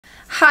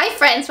Hi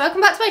friends, welcome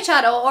back to my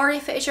channel, or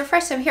if it is your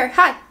first time here,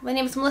 hi, my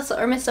name is Melissa,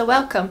 or Missa,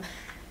 welcome.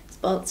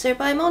 Sponsored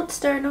by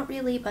Monster, not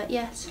really, but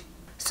yes.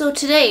 So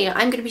today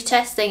I'm going to be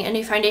testing a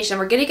new foundation.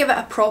 We're going to give it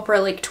a proper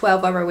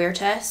 12-hour wear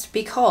test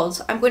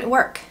because I'm going to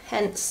work,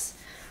 hence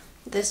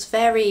this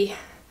very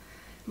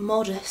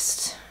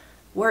modest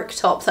work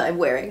top that I'm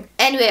wearing.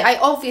 Anyway, I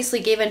obviously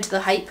gave into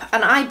the hype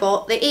and I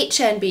bought the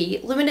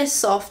HNB Luminous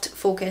Soft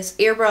Focus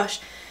Airbrush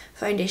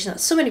foundation.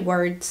 That's so many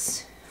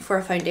words for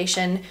a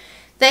foundation.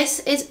 This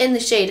is in the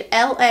shade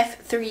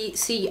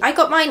LF3C. I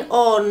got mine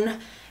on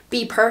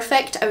Be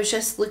Perfect. I was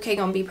just looking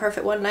on Be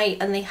Perfect one night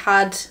and they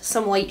had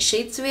some light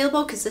shades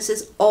available because this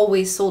is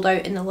always sold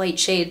out in the light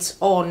shades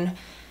on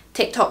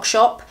TikTok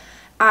shop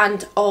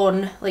and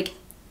on the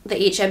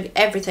HM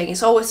everything.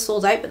 It's always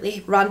sold out, but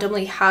they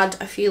randomly had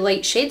a few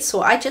light shades,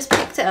 so I just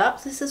picked it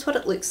up. This is what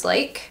it looks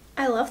like.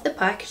 I love the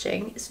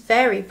packaging. It's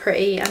very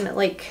pretty and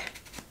it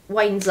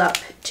winds up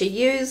to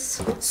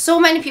use. So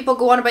many people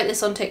go on about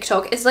this on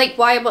TikTok. It's like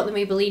why I bought the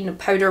Maybelline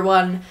powder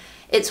one.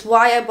 It's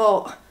why I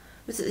bought,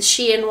 was it the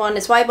Shein one?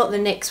 It's why I bought the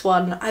NYX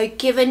one. I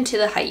give in to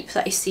the hype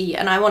that I see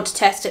and I want to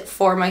test it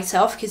for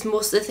myself because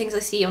most of the things I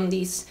see on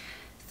these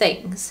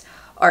things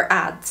are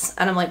ads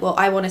and I'm like, well,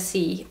 I want to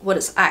see what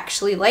it's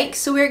actually like.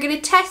 So we're going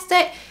to test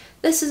it.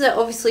 This is it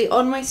obviously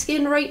on my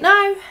skin right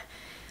now.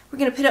 We're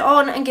going to put it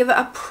on and give it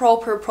a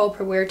proper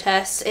wear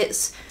test.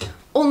 It's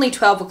only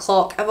 12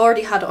 o'clock. I've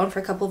already had it on for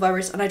a couple of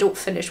hours and I don't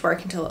finish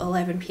work until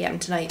 11 PM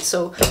tonight.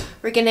 So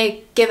we're going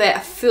to give it a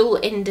full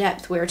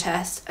in-depth wear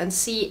test and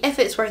see if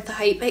it's worth the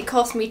hype. It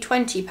cost me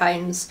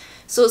 £20.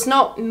 So it's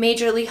not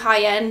majorly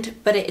high end,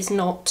 but it is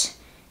not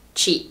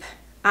cheap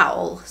at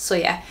all. So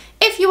yeah,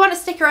 if you want to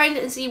stick around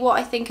and see what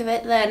I think of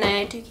it,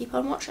 then do keep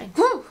on watching.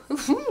 Woo,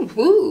 woo,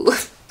 woo.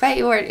 Bet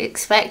you weren't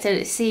expecting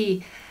to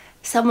see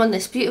someone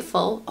this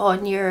beautiful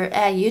on your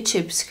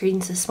YouTube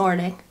screens this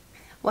morning.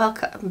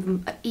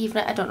 Welcome,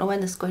 even I don't know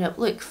when this is going up.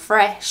 Look,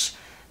 fresh,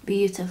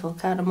 beautiful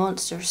kind of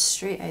monsters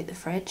straight out the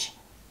fridge.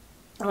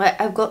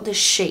 I've got the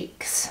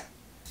shakes.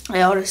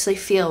 I honestly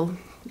feel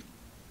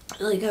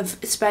like I've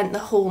spent the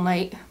whole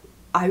night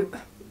out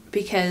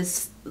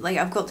because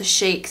I've got the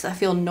shakes. I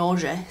feel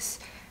nauseous,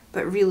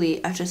 but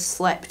really I just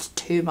slept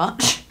too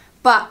much.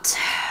 But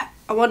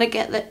I want to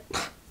get the,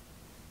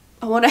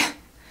 you're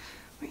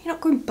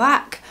not going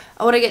back.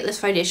 I want to get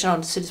this foundation on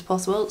as soon as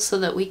possible so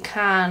that we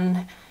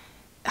can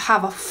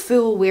have a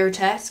full wear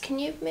test. Can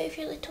you move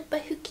your little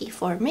bahookie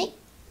for me?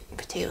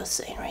 Potato's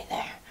sitting right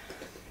there.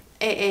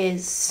 It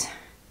is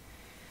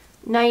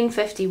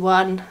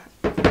 9:51.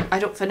 I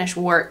don't finish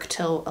work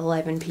till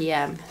 11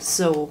 PM,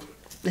 so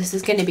this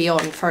is going to be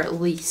on for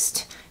at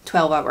least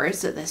 12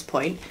 hours at this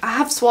point. I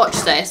have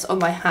swatched this on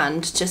my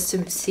hand just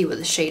to see what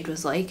the shade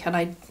was like, and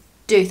I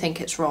do think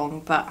it's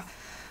wrong, but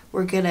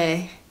we're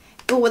gonna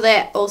go with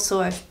it. Also,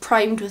 I've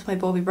primed with my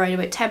Bobbi Brown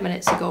about 10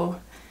 minutes ago,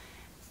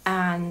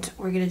 and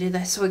we're gonna do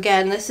this. So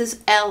again, this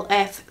is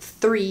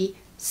LF3C.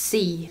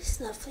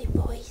 These lovely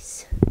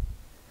boys.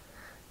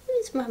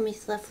 Who's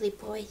Mummy's lovely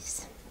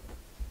boys?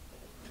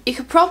 You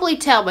could probably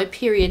tell my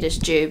period is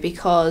due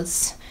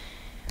because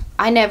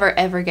I never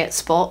ever get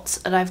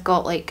spots, and I've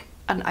got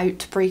an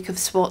outbreak of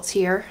spots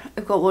here.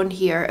 I've got one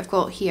here, I've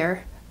got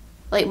here.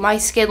 My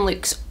skin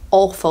looks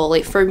awful.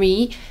 For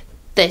me,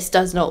 this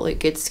does not look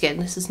good skin.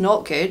 This is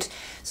not good.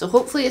 So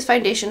hopefully this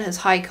foundation has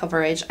high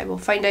coverage. I will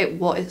find out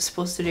what it's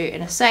supposed to do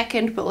in a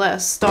second, but let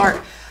us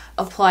start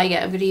applying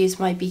it. I'm going to use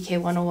my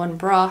BK101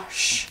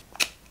 brush.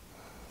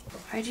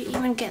 How do you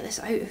even get this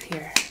out of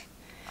here?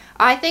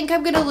 I think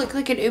I'm going to look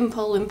like an Oompa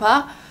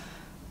Loompa,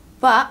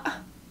 but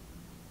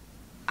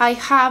I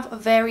have a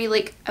very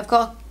I've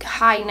got a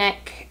high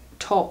neck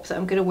top that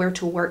I'm going to wear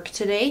to work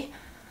today.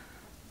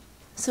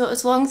 So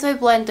as long as I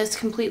blend this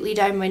completely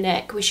down my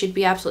neck, we should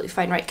be absolutely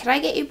fine. Right, can I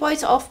get you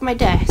boys off my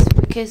desk?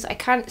 Because I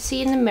can't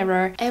see in the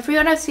mirror.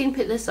 Everyone I've seen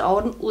put this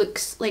on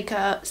looks like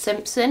a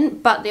Simpson,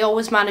 but they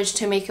always manage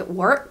to make it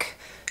work.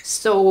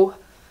 So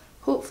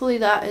hopefully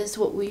that is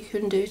what we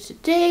can do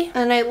today.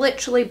 And I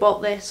literally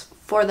bought this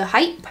for the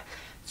hype,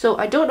 so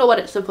I don't know what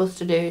it's supposed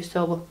to do,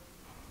 so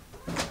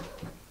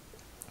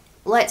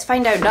let's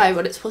find out now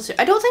what it's supposed to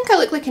do. I don't think I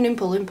look like an Oompa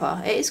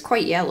Loompa. It is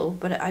quite yellow,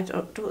 but I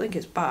don't think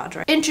it's bad,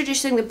 right?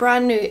 Introducing the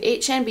brand new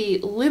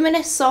HNB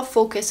Luminous Soft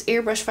Focus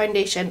Airbrush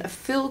Foundation, a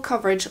full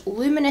coverage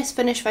luminous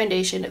finish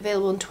foundation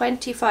available in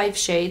 25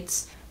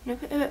 shades. I'm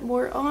gonna put a bit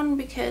more on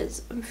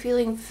because I'm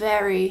feeling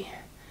very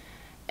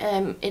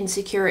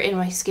insecure in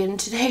my skin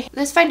today.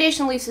 This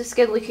foundation leaves the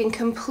skin looking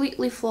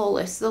completely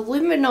flawless. The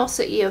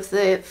luminosity of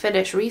the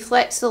finish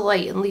reflects the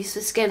light and leaves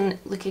the skin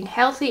looking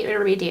healthy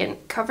and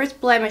radiant, covers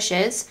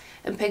blemishes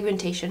and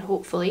pigmentation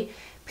hopefully.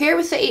 Pair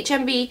with the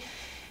HNB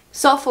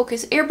Soft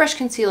Focus Airbrush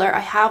Concealer.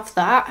 I have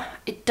that.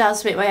 It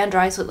does make my under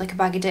eyes look like a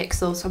bag of dicks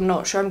though, so I'm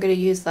not sure I'm going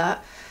to use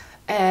that.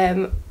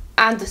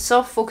 And the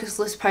Soft Focus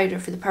Loose Powder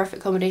for the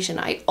perfect combination.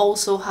 I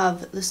also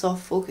have the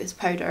Soft Focus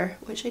Powder,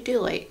 which I do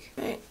like.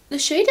 Right. The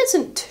shade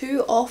isn't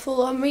too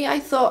awful on me. I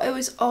thought it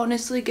was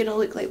honestly going to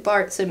look like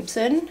Bart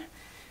Simpson.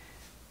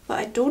 but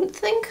I don't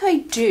think I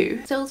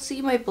do. Still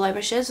see my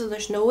blemishes, so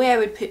there's no way I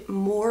would put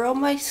more on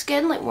my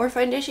skin, like more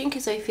foundation,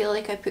 because I feel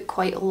like I put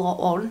quite a lot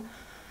on.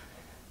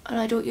 And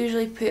I don't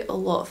usually put a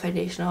lot of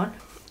foundation on.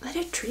 I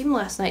had a dream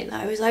last night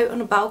that I was out on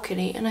a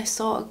balcony and I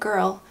saw a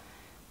girl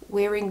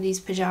wearing these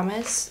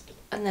pyjamas,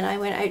 and then I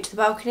went out to the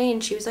balcony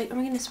and she was like, oh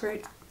my goodness, we're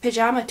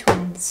pyjama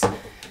twins.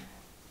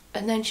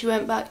 And then she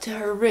went back to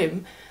her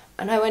room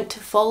and I went to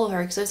follow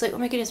her because I was like, oh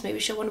my goodness, maybe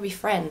she'll want to be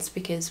friends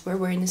because we're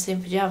wearing the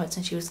same pyjamas,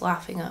 and she was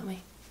laughing at me.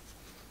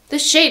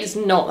 This shade is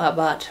not that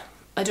bad.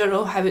 I don't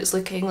know how it's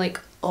looking like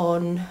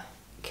on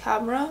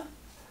camera,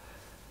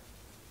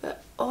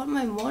 but on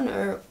my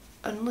monitor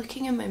and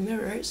looking in my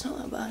mirror, it's not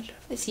that bad.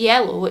 It's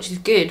yellow, which is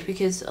good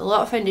because a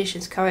lot of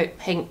foundations come out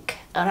pink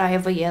and I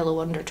have a yellow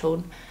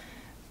undertone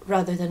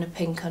rather than a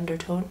pink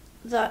undertone.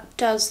 That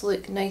does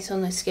look nice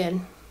on the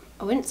skin.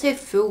 I wouldn't say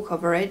full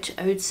coverage,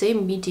 I would say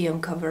medium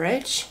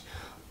coverage.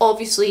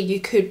 Obviously you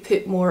could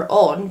put more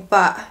on,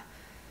 but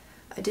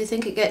I do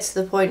think it gets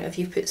to the point if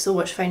you put so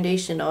much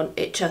foundation on,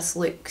 it just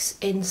looks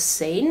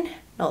insane.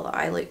 Not that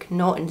I look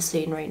not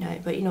insane right now,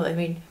 but you know what I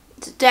mean.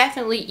 It's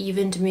definitely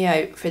evened me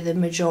out for the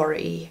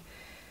majority.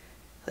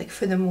 Like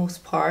for the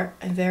most part,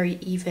 I'm very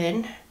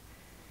even.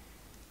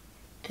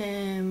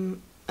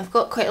 I've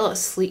got quite a lot of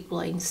sleep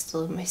lines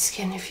still in my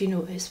skin if you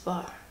notice,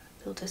 but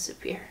they'll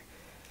disappear.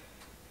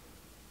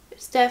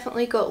 It's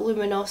definitely got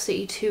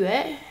luminosity to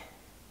it.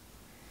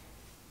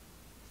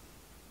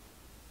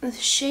 The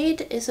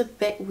shade is a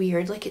bit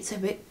weird, like it's a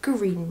bit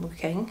green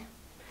looking.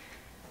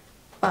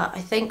 But I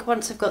think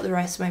once I've got the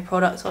rest of my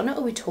products on,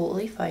 it'll be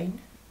totally fine.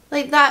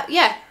 Like that,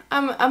 yeah,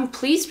 I'm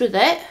pleased with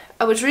it.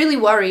 I was really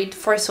worried,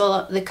 first of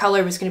all, the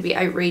colour was going to be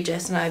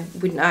outrageous and I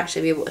wouldn't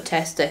actually be able to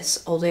test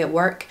this all day at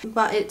work.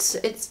 But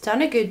it's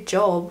done a good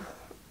job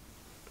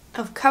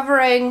of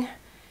covering.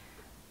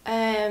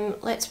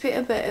 Let's put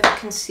a bit of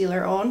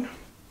concealer on.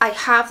 I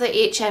have the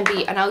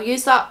HMB and I'll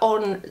use that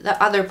on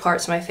the other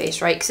parts of my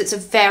face, right? Because it's a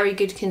very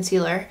good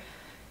concealer.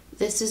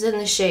 This is in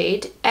the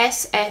shade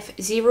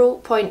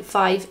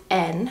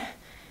SF0.5N.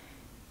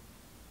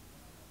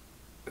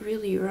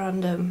 Really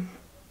random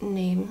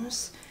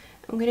names.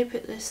 I'm going to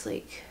put this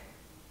like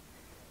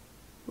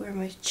where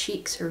my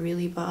cheeks are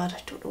really bad. I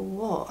don't know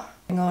what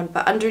going on.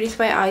 But underneath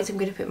my eyes I'm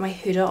going to put my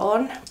Huda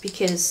on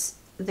because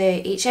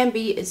the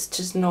HMB is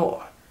just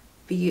not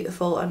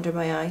beautiful under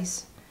my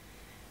eyes.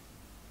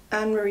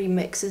 Anne-Marie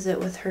mixes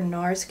it with her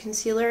NARS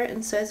concealer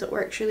and says it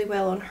works really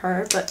well on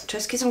her, but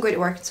just because I'm going to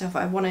work and stuff,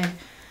 I want to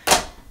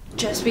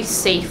just be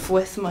safe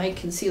with my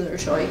concealer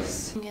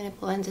choice. I'm going to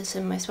blend this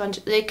in my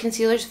sponge. The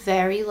concealer's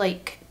very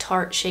like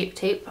Tarte Shape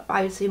Tape.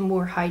 I would say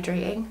more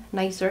hydrating,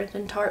 nicer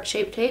than Tarte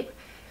Shape Tape.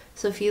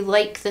 So if you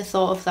like the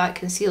thought of that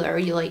concealer or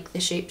you like the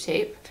Shape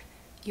Tape,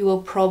 you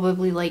will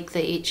probably like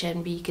the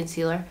HNB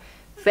concealer.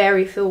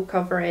 Very full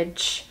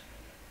coverage.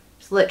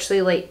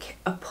 Literally like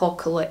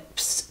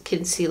apocalypse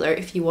concealer.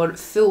 If you want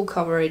full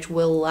coverage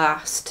will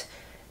last,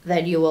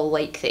 then you will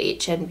like the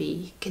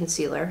HNB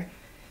concealer.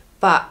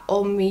 But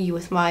on me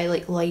with my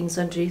like lines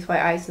underneath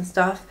my eyes and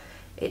stuff,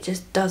 it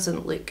just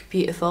doesn't look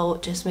beautiful.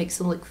 It just makes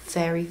them look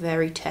very,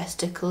 very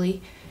testicly,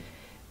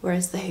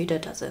 whereas the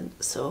Huda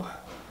doesn't. So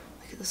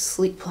look at the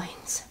sleep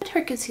lines. I had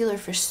her concealer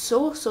for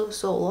so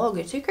long.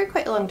 It took her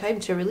quite a long time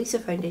to release a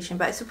foundation,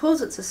 but I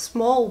suppose it's a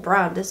small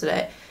brand, isn't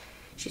it?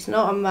 She's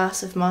not a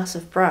massive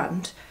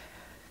brand,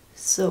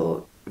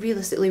 so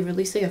realistically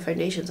releasing a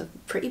foundation is a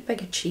pretty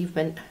big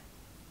achievement,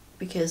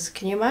 because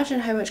can you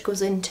imagine how much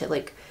goes into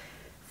like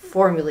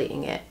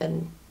formulating it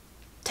and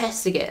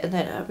testing it, and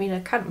then I mean I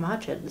can't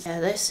imagine.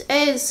 Yeah, this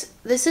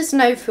is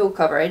now full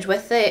coverage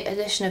with the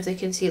addition of the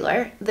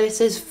concealer.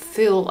 This is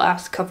full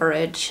ass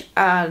coverage,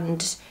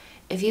 and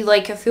if you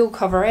like a full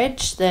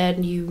coverage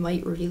then you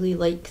might really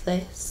like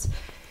this.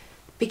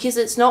 Because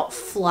it's not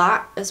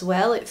flat as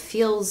well, it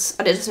feels,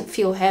 and it doesn't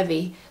feel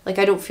heavy. Like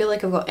I don't feel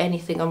like I've got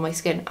anything on my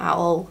skin at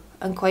all.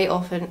 And quite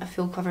often a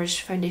full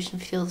coverage foundation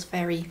feels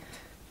very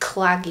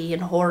claggy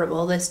and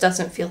horrible. This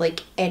doesn't feel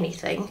like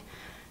anything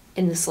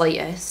in the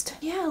slightest.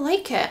 Yeah, I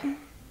like it. I'm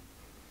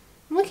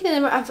looking at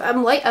them, I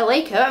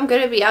like it. I'm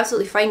going to be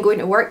absolutely fine going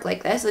to work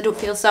like this. I don't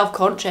feel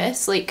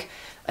self-conscious. Like,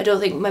 I don't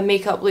think my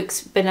makeup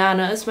looks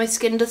bananas. My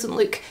skin doesn't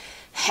look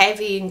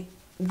heavy and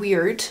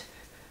weird.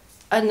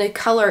 And the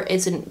colour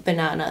isn't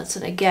bananas,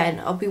 and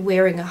again I'll be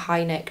wearing a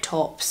high neck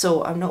top,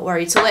 so I'm not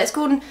worried. So let's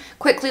go and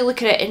quickly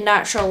look at it in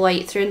natural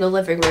light through in the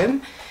living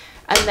room,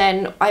 and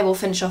then I will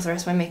finish off the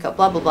rest of my makeup,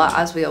 blah blah blah,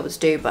 as we always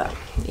do, but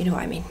you know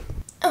what I mean.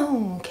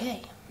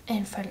 Okay,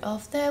 in front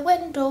of the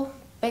window.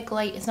 Big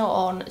light is not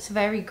on, it's a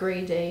very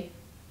grey day.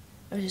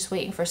 I was just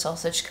waiting for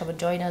Sausage to come and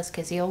join us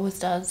because he always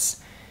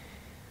does.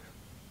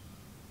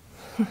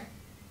 Look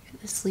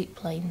at the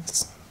sleep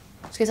lines.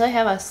 It's because I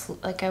have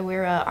I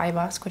wear a eye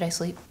mask when I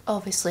sleep.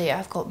 Obviously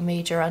I've got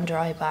major under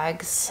eye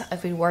bags.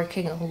 I've been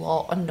working a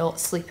lot and not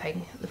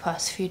sleeping the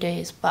past few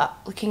days, but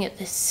looking at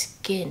the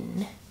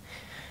skin,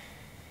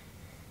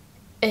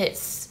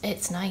 it's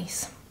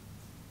nice.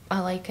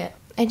 I like it.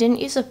 I didn't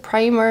use a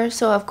primer,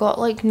 so I've got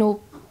like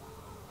no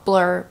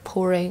blur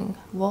pouring.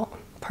 What?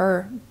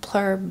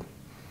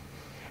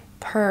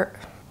 I'm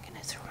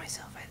gonna throw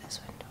myself out this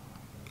window.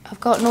 I've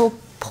got no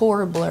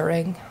pore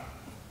blurring,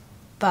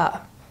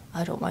 but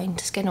I don't mind.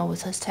 Skin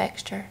always has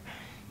texture.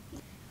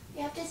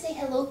 You have to say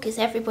hello because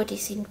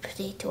everybody's seen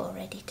potato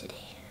already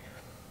today.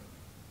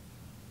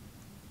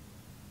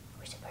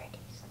 Where's the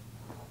birdies?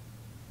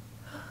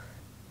 I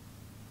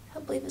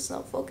can't believe it's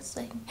not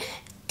focusing.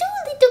 Two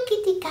little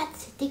kitty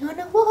cats sitting on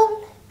a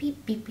wall.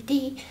 Beep beep beep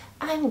dee.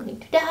 I'm going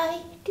to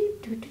die. Do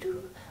do do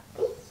do.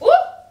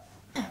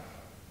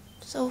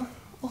 So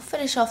we'll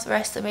finish off the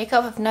rest of the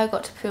makeup. I've now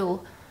got to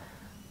pull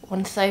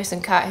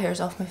 1,000 cat hairs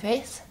off my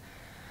face.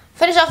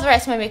 Finish off the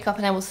rest of my makeup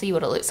and then we'll see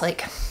what it looks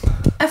like.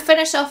 I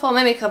finished off all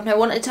my makeup and I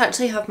wanted to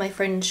actually have my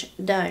fringe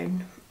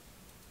down,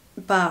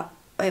 but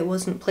it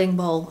wasn't playing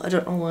ball. I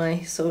don't know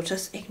why, so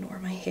just ignore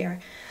my hair.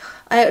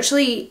 I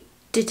actually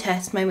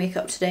detest my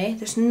makeup today.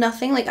 There's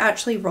nothing like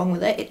actually wrong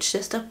with it. It's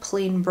just a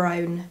plain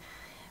brown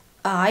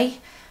eye,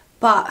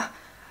 but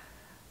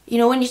you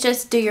know when you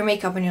just do your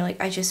makeup and you're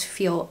like, I just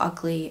feel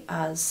ugly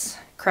as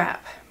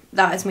crap.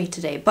 That is me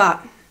today,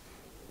 but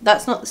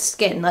that's not the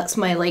skin, that's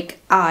my like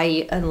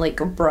eye and like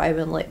brow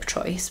and lip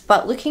choice.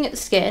 But looking at the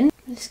skin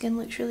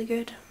looks really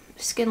good.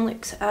 The skin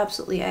looks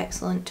absolutely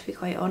excellent, to be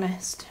quite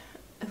honest.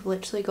 I've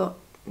literally got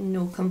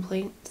no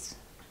complaints.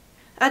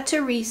 I had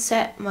to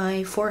reset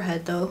my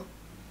forehead though,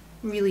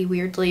 really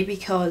weirdly,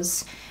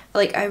 because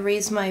like I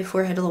raised my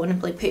forehead a lot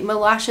and like put my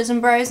lashes and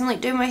brows and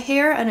like do my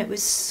hair, and it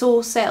was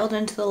so settled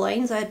into the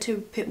lines. I had to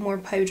put more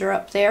powder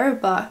up there,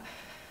 but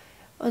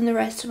on the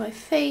rest of my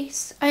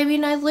face, I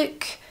mean, I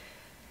look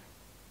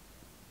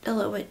a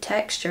little bit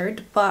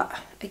textured, but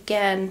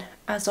again,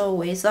 as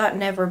always, that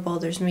never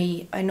bothers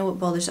me. I know it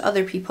bothers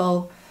other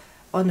people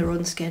on their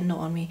own skin, not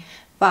on me,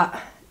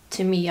 but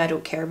to me, I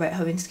don't care about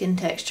having skin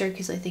texture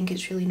because I think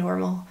it's really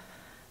normal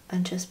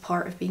and just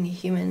part of being a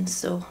human,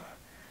 so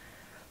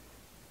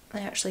I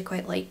actually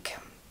quite like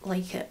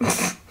it.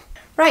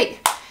 Right,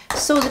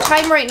 so the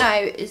time right now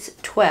is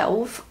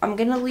 12. I'm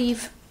gonna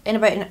leave in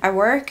about an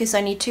hour because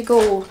I need to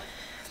go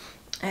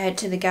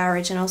to the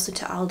garage and also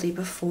to Aldi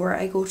before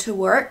I go to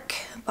work.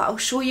 But I'll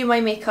show you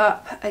my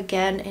makeup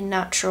again in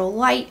natural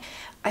light.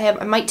 I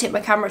might take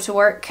my camera to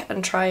work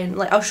and try and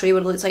like, I'll show you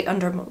what it looks like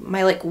under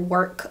my like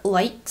work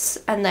lights,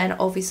 and then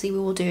obviously we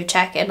will do a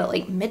check-in at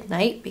like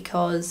midnight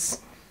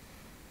because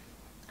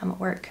I'm at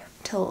work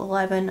till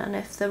 11, and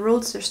if the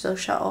roads are still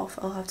shut off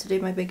I'll have to do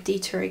my big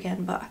detour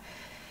again. But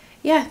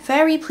yeah,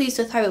 very pleased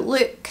with how it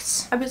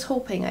looks. I was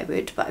hoping I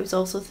would, but I was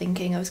also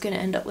thinking I was going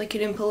to end up like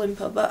an Oompa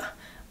Loompa, but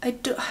I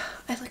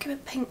look a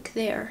bit pink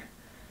there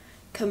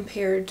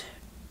compared.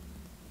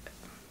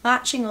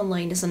 Matching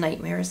online is a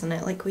nightmare, isn't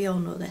it? Like, we all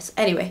know this.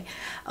 Anyway,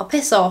 I'll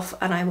piss off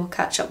and I will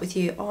catch up with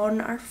you on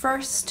our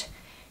first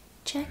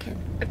check-in.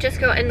 I've just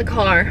got in the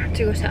car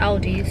to go to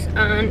Aldi's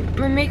and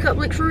my makeup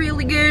looks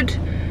really good.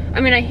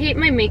 I mean, I hate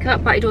my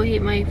makeup, but I don't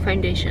hate my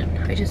foundation.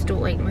 I just don't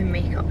like my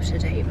makeup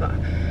today, but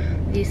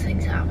these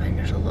things happen.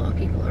 There's a lot of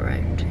people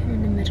around. I'm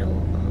in the middle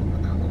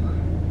of Aloha.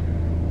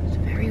 It's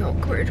very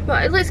awkward,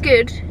 but it looks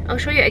good. I'll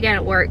show you again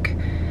at work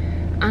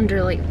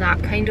under like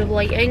that kind of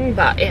lighting,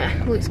 but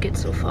yeah, it looks good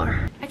so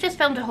far. I just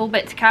filmed a whole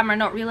bit to camera,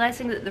 not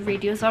realising that the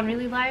radio's on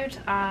really loud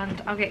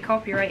and I'll get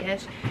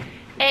copyrighted.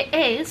 It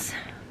is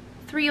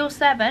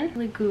 3:07.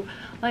 Look,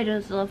 I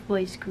just love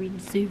my screen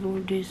saver.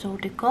 There's all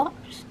the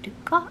cops, the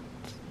cops.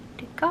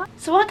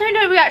 So what time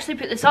did we actually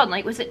put this on?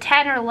 Like, was it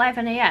 10 or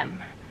 11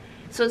 AM?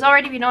 So it's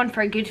already been on for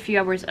a good few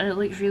hours and it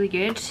looks really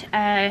good.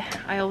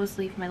 I always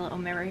leave my little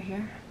mirror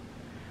here.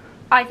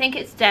 I think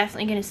it's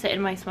definitely going to sit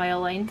in my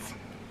smile lines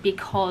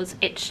because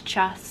it's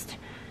just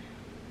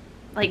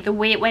like the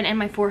way it went in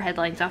my forehead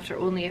lines after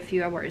only a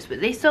few hours, but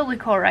they still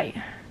look alright.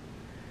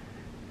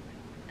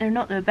 They're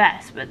not the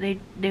best, but they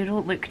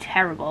don't look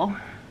terrible.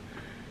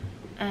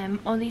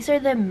 Oh, these are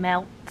the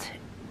Melt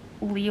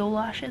Leo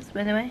lashes,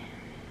 by the way,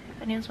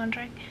 if anyone's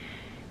wondering.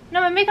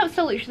 No, my makeup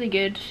still looks really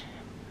good.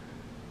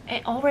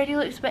 It already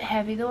looks a bit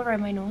heavy though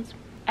around my nose.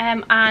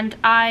 And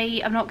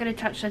I am not going to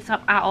touch this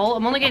up at all.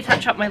 I'm only going to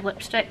touch up my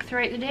lipstick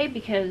throughout the day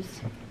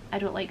because I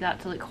don't like that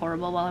to look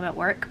horrible while I'm at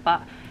work,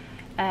 but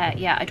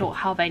yeah, I don't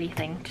have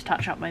anything to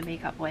touch up my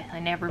makeup with. I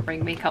never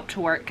bring makeup to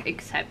work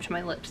except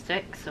my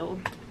lipstick, so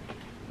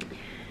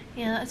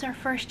yeah, that's our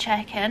first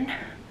check-in.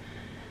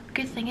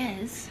 Good thing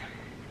is,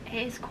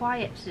 it is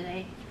quiet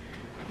today.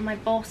 My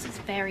boss is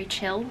very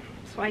chill,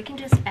 so I can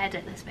just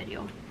edit this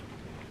video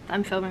that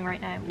I'm filming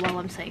right now while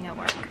I'm sitting at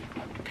work.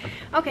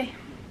 Okay,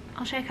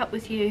 I'll check up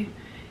with you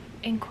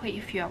in quite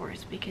a few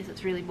hours because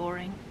it's really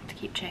boring to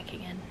keep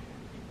checking in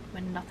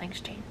when nothing's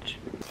changed.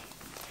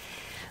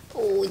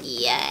 Oh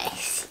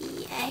yes,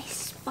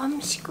 yes, bum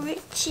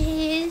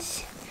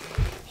scritches.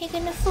 You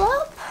gonna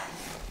flop?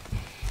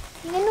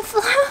 You gonna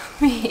flop?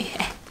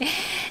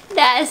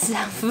 That's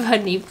a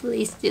funny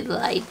place to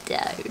lie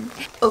down.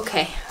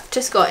 Okay, I've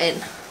just got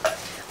in,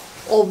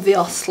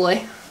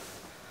 obviously.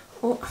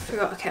 Oh, I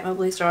forgot I kept my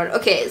blazer on.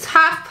 Okay, it's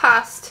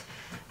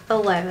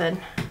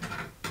 11:30.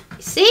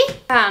 You see?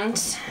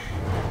 And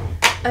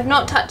I've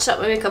not touched up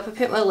my makeup. I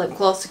put my lip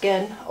gloss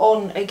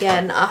on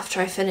again after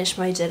I finish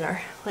my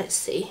dinner. Let's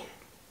see.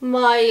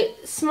 My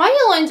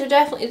smile lines are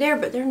definitely there,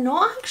 but they're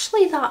not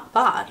actually that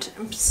bad.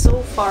 I'm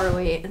so far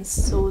away and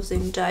so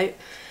zoomed out.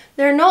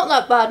 They're not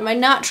that bad. My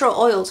natural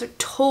oils are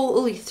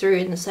totally through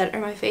in the centre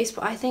of my face,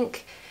 but I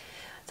think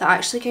that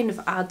actually kind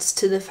of adds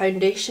to the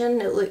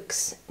foundation. It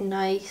looks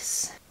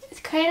nice.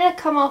 It's kind of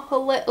come up a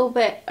little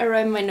bit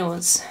around my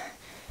nose.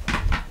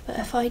 But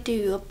if I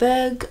do a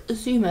big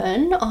zoom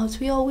in, as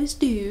we always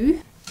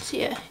do, so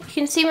yeah, you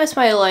can see my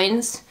smile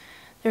lines.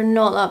 They're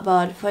not that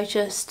bad. If I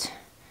just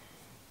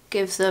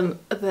give them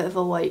a bit of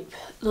a wipe,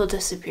 they'll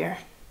disappear.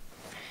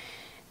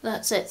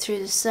 That's it through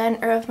the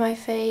centre of my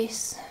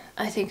face.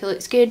 I think it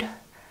looks good.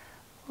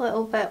 A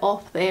little bit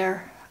off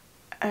there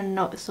and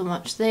not so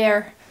much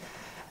there.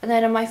 And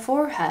then on my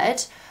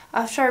forehead,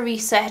 after I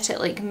reset it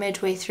like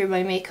midway through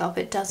my makeup,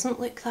 it doesn't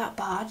look that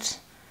bad.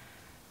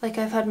 Like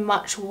I've had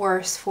much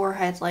worse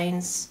forehead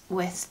lines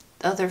with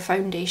other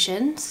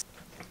foundations.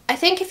 I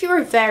think if you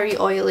were very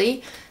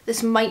oily,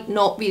 this might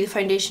not be the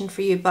foundation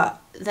for you,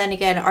 but then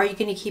again, are you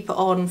going to keep it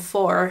on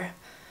for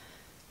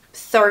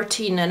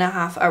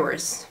 13.5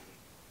 hours?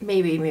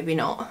 Maybe, maybe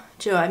not.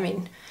 Do you know what I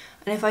mean?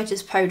 And if I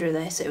just powder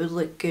this, it would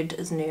look good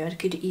as new. I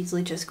could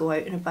easily just go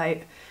out and about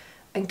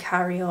and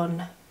carry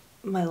on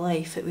my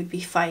life. It would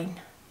be fine.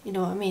 You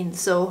know what I mean?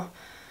 So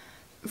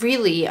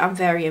really, I'm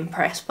very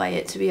impressed by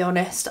it, to be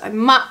honest. I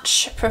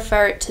much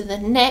prefer it to the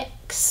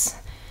NYX.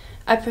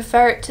 I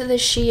prefer it to the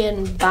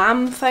Shein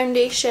Bam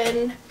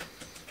foundation.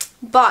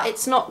 But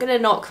it's not going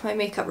to knock my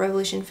Makeup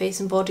Revolution Face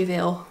and Body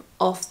Veil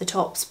off the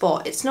top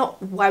spot. It's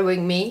not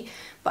wowing me,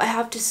 but I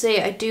have to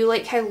say I do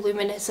like how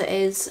luminous it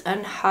is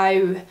and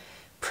how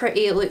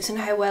pretty it looks and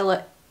how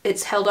well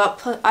it's held up.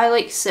 I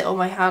like sit on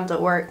my hand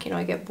at work, you know,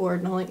 I get bored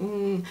and I'm like,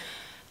 and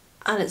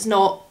it's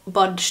not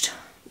budged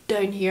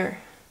down here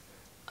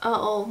at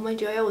all. Mind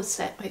you, I always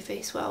set my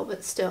face well,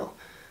 but still,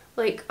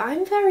 like,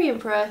 I'm very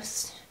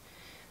impressed.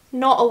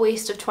 Not a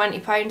waste of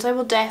 £20. I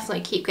will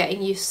definitely keep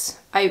getting use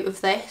out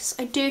of this.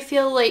 I do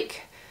feel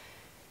like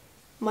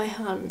my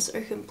hands are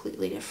a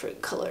completely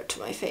different colour to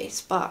my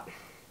face, but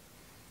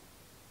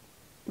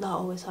that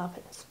always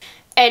happens.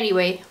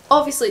 Anyway,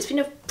 obviously it's been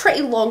a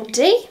pretty long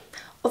day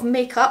of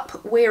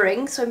makeup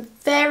wearing, so I'm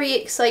very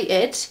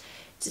excited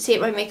to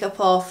take my makeup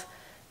off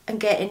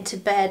and get into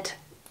bed,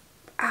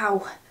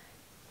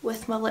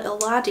 with my little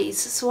laddies.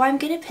 So I'm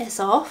gonna piss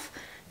off.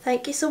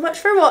 Thank you so much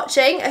for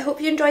watching. I hope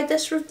you enjoyed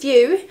this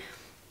review.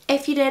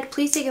 If you did,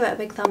 please do give it a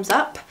big thumbs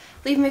up.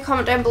 Leave me a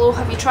comment down below.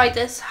 Have you tried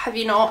this? Have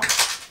you not?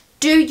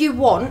 Do you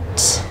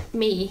want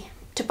me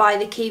to buy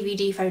the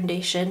KVD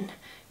foundation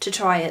to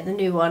try it, the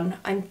new one?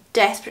 I'm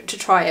desperate to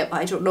try it, but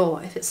I don't know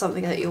if it's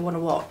something that you'll want to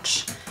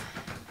watch.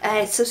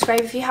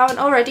 Subscribe if you haven't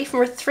already for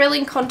more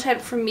thrilling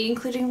content from me,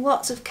 including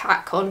lots of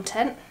cat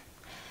content,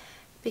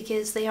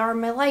 because they are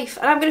my life.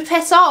 And I'm going to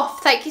piss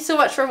off. Thank you so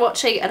much for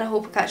watching, and I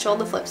hope I catch you on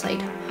the flip side.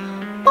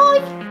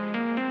 Bye!